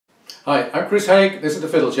Hi, I'm Chris Haigh, this is the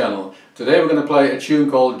Fiddle channel. Today we're going to play a tune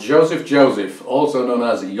called Joseph Joseph, also known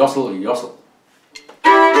as Yossel Yossel.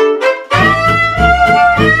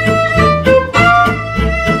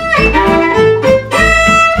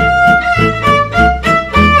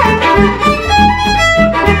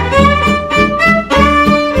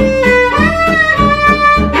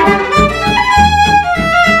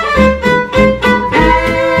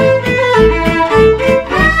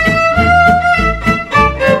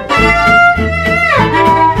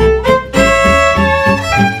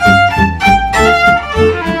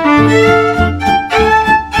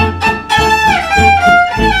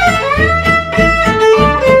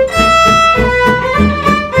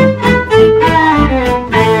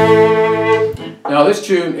 Now this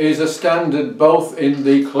tune is a standard both in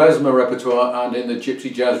the klezmer repertoire and in the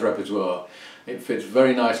Gypsy Jazz repertoire. It fits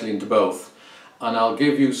very nicely into both, and I'll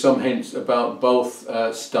give you some hints about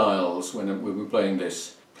both styles when we're playing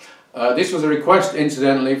this. This was a request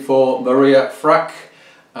incidentally for Maria Frack,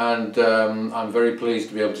 and I'm very pleased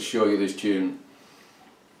to be able to show you this tune.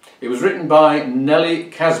 It was written by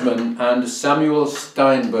Nellie, Casman and Samuel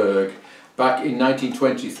Steinberg back in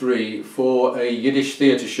 1923 for a Yiddish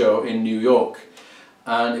Theatre show in New York.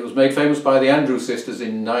 And it was made famous by the Andrew sisters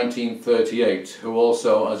in 1938, who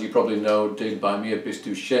also, as you probably know, did By Mir Bist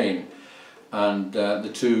Du Schön. And the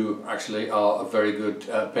two actually are a very good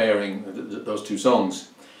pairing, those two songs.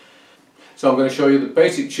 So I'm going to show you the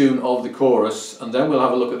basic tune of the chorus, and then we'll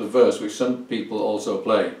have a look at the verse, which some people also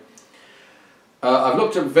play. I've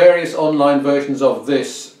looked at various online versions of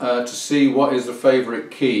this to see what is the favourite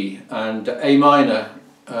key, and A minor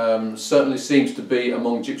certainly seems to be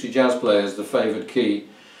among Gypsy Jazz players the favoured key,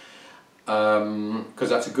 because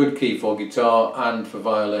that's a good key for guitar and for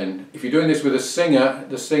violin. If you're doing this with a singer,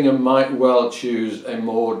 the singer might well choose a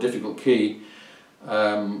more difficult key,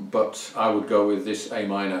 but I would go with this A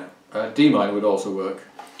minor. D minor would also work.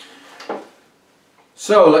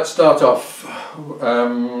 So let's start off.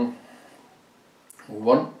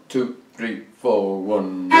 1, 2, 3, 4,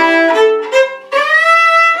 1.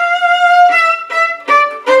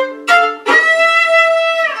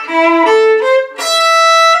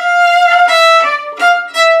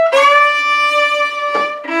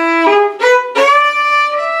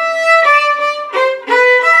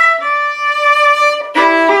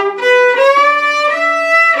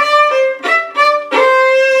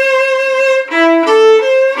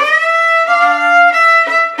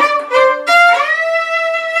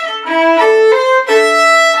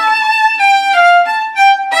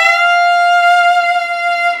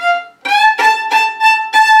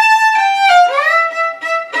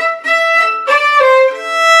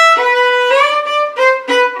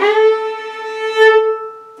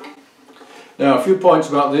 Now a few points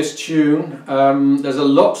about this tune. There's a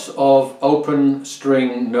lot of open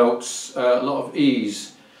string notes, a lot of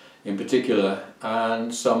E's in particular,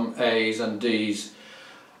 and some A's and D's.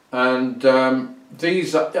 And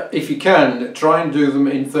these, if you can, try and do them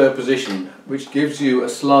in third position, which gives you a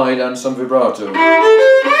slide and some vibrato.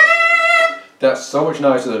 That's so much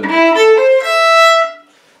nicer than...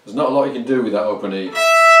 There's not a lot you can do with that open E.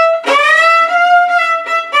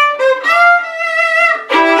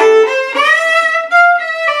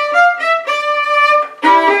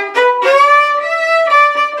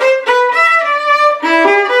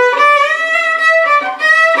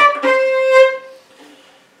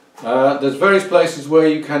 There's various places where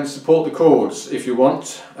you can support the chords if you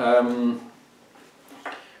want,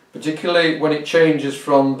 particularly when it changes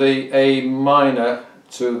from the A minor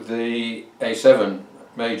to the A7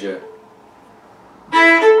 major.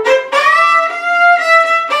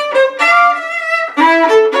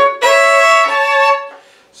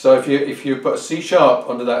 So if you put a C sharp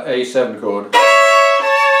under that A7 chord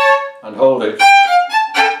and hold it,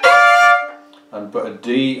 and put a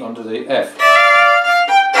D under the F,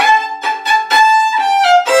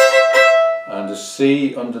 and a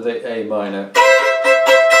C under the A minor,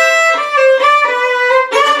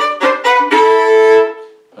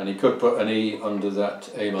 and you could put an E under that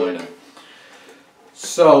A minor.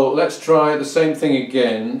 So let's try the same thing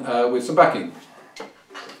again with some backing.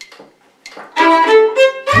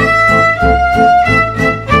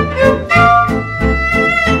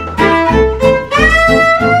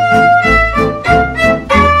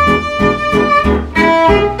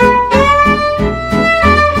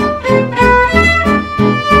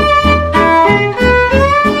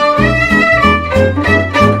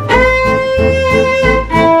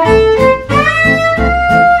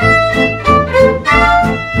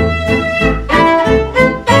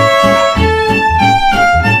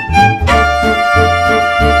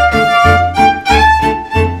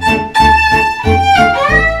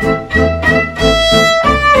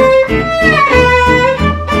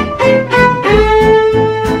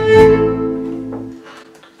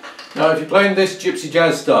 this Gypsy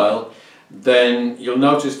Jazz style, then you'll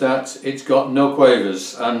notice that it's got no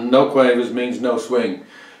quavers, and no quavers means no swing.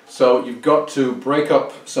 So you've got to break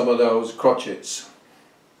up some of those crotchets.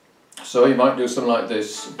 So you might do something like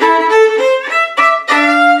this.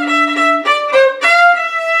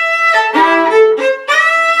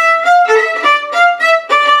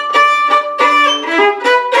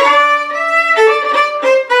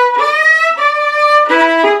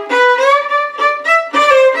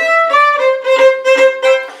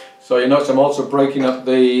 So you notice I'm also breaking up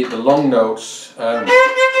the long notes,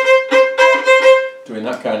 doing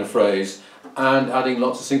that kind of phrase, and adding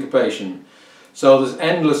lots of syncopation. So there's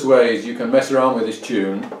endless ways you can mess around with this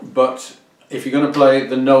tune, but if you're going to play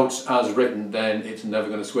the notes as written, then it's never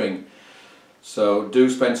going to swing. So do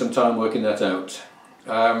spend some time working that out.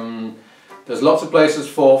 There's lots of places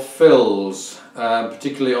for fills,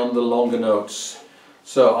 particularly on the longer notes.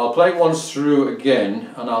 So I'll play it once through again,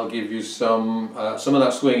 and I'll give you some of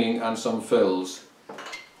that swinging and some fills.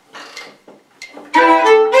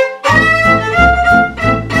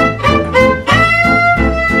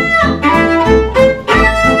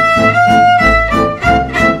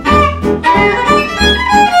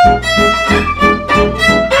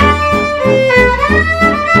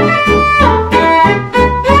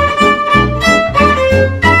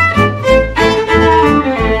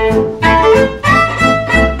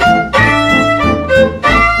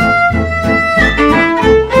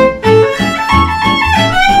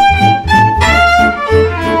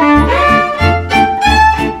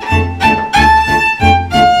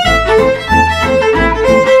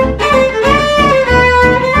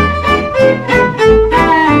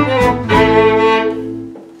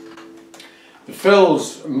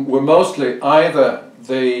 Fills were mostly either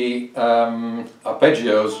the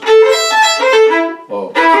arpeggios,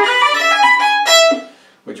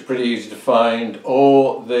 which are pretty easy to find,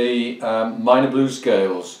 or the minor blues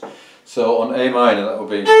scales. So on A minor that would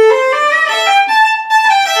be.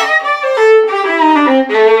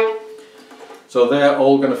 So they're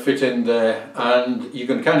all going to fit in there, and you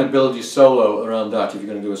can kind of build your solo around that if you're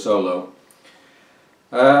going to do a solo.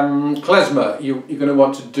 Klezmer, you're going to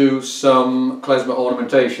want to do some klezmer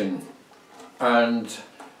ornamentation, and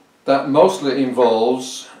that mostly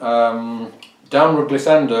involves downward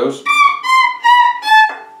glissandos,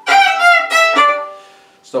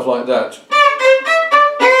 stuff like that,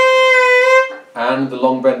 and the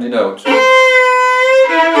long bendy note.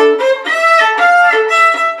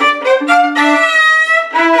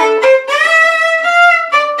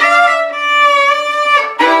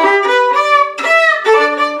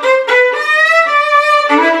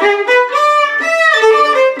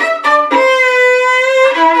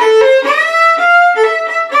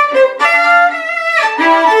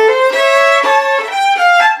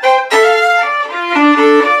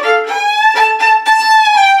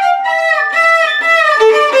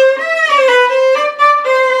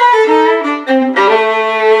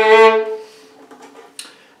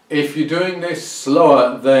 If you're doing this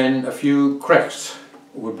slower, then a few cracks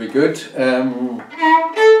would be good.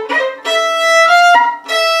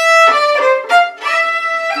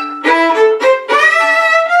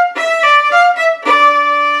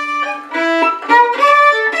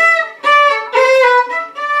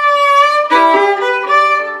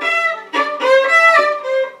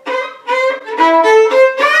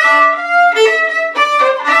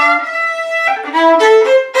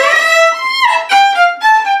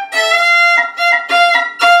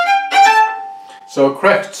 So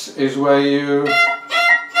crets is where you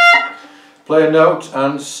play a note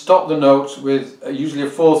and stop the note with usually a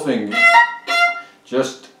fourth finger,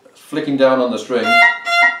 just flicking down on the string.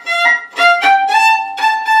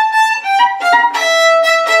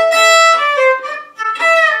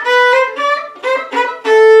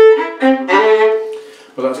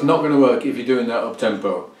 But that's not going to work if you're doing that up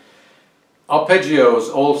tempo.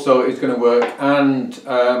 Arpeggios also is going to work,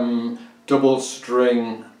 and double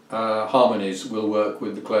string harmonies will work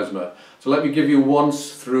with the klezmer. So let me give you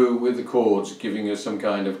once through with the chords, giving you some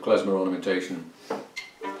kind of klezmer ornamentation.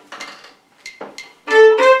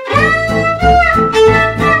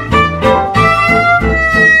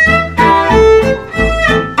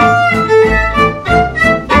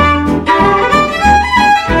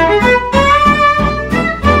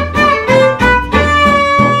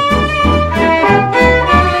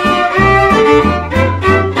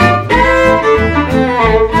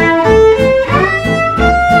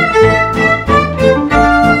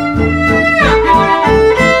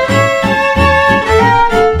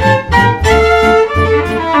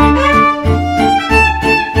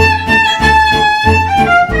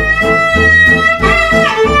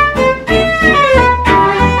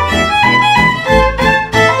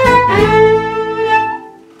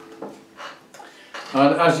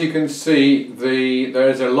 can see, there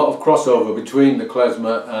is a lot of crossover between the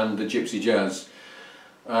klezmer and the Gypsy Jazz,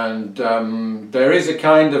 and there is a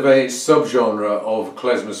kind of a subgenre of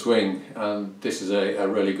klezmer swing, and this is a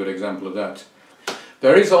really good example of that.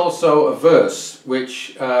 There is also a verse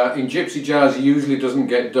which in Gypsy Jazz usually doesn't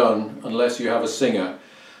get done unless you have a singer,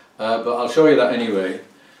 but I'll show you that anyway.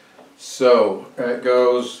 So it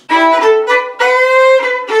goes.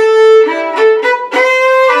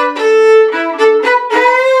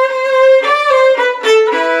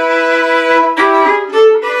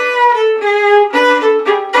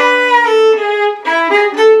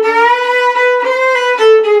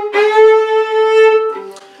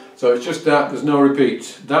 So it's just that, there's no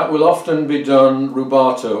repeat. That will often be done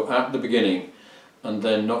rubato at the beginning and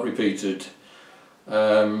then not repeated.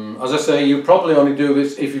 As I say, you probably only do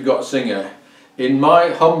this if you've got a singer. In my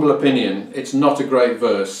humble opinion, it's not a great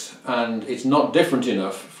verse and it's not different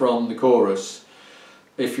enough from the chorus.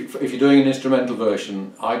 If you're doing an instrumental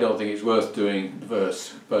version, I don't think it's worth doing the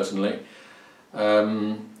verse, personally.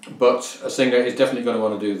 But a singer is definitely going to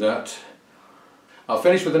want to do that. I'll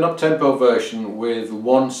finish with an up-tempo version with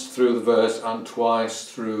once through the verse and twice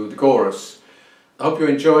through the chorus. I hope you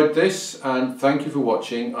enjoyed this, and thank you for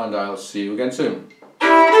watching, and I'll see you again soon.